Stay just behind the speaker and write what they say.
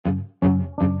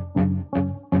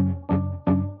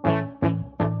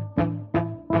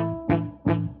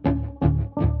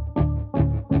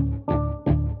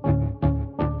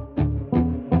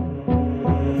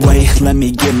let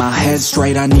me get my head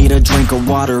straight. I need a drink of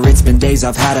water, it's been days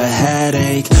I've had a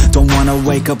headache. Don't wanna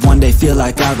wake up one day, feel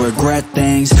like I regret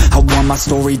things. I want my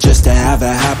story just to have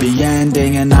a happy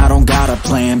ending, and I don't got a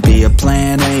plan B, a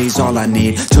plan A's all I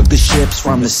need. Took the ships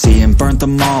from the sea and burnt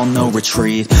them all, no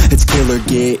retreat. It's kill or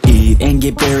get eat, and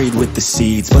get buried with the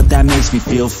seeds, but that makes me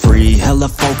feel free. Hella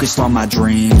focused on my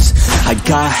dreams. I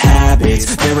got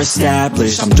habits, they're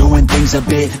established. I'm doing things a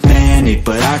bit manic,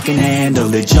 but I can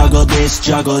handle it. Juggle this,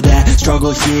 juggle that,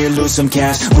 struggle here, lose some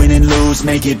cash, win and lose,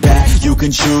 make it back. You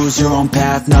can choose your own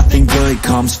path, nothing good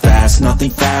comes fast, nothing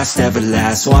fast ever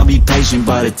lasts. So I'll be patient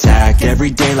but attack every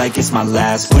day like it's my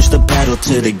last. Push the pedal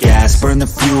to the gas, burn the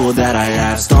fuel that I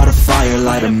have, start a fire,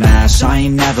 light a match, I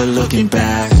ain't never looking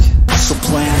back. So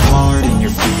plant hard in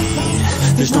your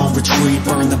feet, there's no retreat.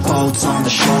 Burn the boats on the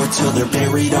shore till they're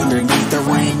buried underneath.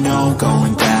 There ain't no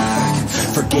going back.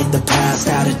 Forget the past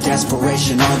out of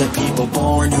desperation. All the people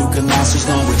born who can last, there's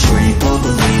no retreat. But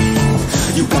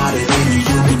believe, you got it in you,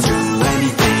 you can do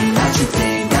anything that you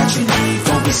think that you need.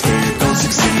 Don't be scared, go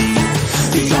succeed.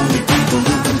 The only people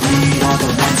who compete are the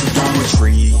ones who don't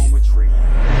retreat.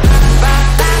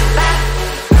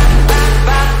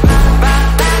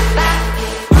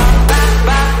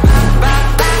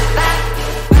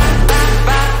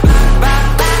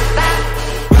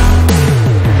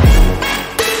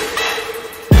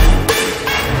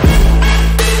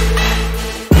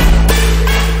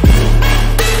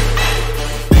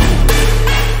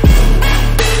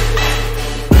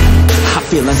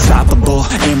 Feel unstoppable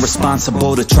and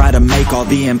responsible to try to make all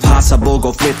the impossible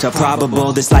go flip to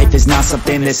probable. This life is not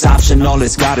something that's optional,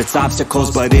 it's got its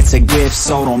obstacles, but it's a gift.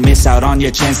 So don't miss out on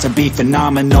your chance to be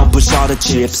phenomenal. Push all the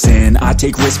chips in, I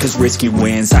take risks cause risky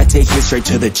wins. I take it straight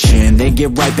to the chin, then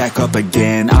get right back up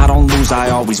again. I don't lose, I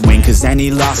always win, cause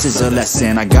any loss is a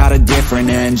lesson. I got a different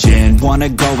engine, wanna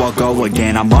go, I'll go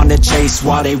again. I'm on the chase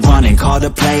while they running, call the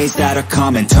plays that are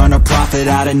coming. Turn a profit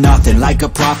out of nothing, like a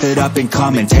prophet up and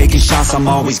coming. Taking shots, I'm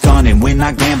always gunning. When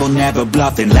I gamble, never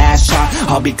bluffing. Last shot,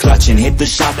 I'll be clutching. Hit the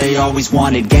shot they always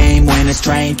wanted. Game winners,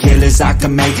 train killers. I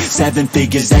can make 7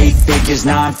 figures, 8 figures,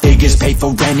 9 figures. Pay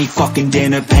for any fucking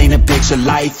dinner. Paint a picture,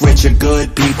 life richer.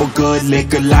 Good people, good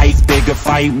liquor. Life bigger,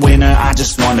 fight winner. I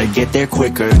just wanna get there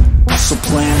quicker. So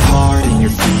plant hard in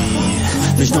your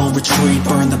feet, there's no retreat.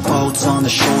 Burn the boats on the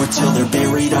shore till they're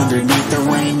buried underneath.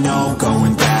 There ain't no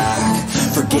going back.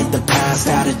 Forget the past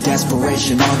out of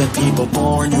desperation. All the people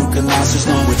born who can last, there's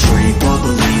no retreat. But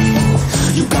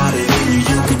believe, you got it in you,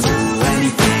 you can do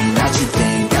anything that you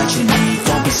think that you need.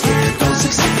 Don't be scared, go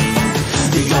succeed.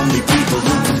 The only people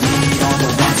who can lead are the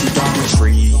ones who don't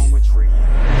retreat.